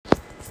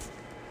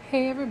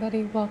Hey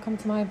everybody, welcome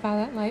to my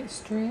Violet Light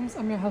Streams.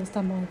 I'm your host,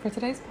 Emily. For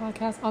today's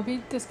podcast, I'll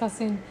be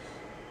discussing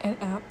an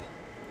app.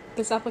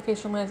 This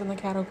application lands in the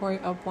category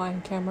of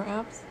blind camera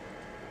apps.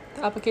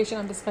 The application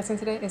I'm discussing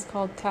today is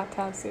called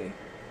TapTapSee.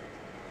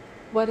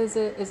 What is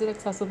it? Is it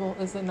accessible?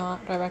 Is it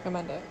not? Do I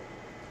recommend it?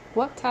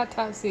 What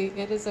TapTapSee?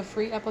 It is a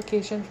free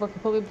application for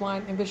completely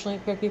blind and visually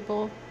impaired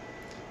people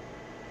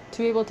to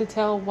be able to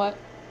tell what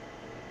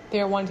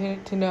they are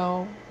wanting to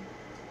know,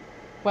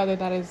 whether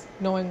that is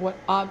knowing what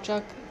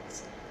objects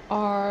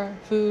are,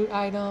 food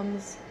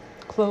items,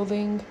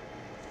 clothing,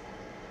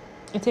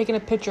 and taking a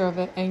picture of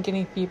it and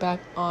getting feedback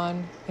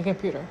on a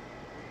computer.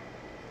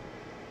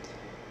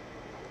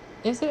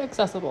 Is it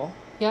accessible?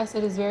 Yes,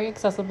 it is very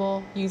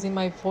accessible using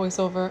my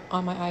voiceover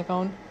on my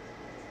iPhone.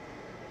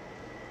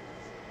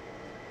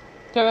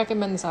 Do I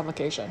recommend this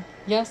application?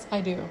 Yes,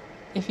 I do.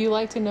 If you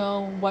like to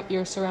know what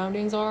your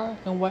surroundings are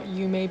and what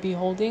you may be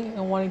holding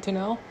and wanting to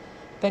know,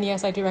 then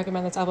yes, I do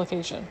recommend this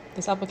application.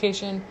 This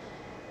application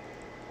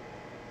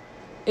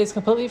is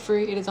completely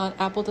free. It is on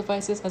Apple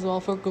devices as well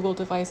for Google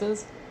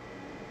devices.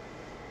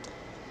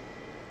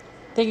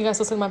 Thank you guys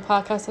for listening to my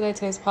podcast today.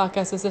 Today's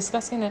podcast is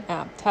discussing an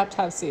app,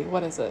 TapTapSee.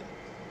 What is it?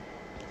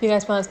 If you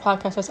guys find this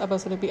podcast, this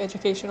episode to be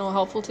educational and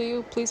helpful to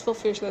you, please feel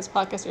free to share this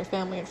podcast to your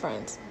family and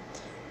friends.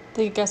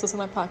 Thank you guys for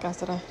listening to my podcast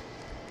today.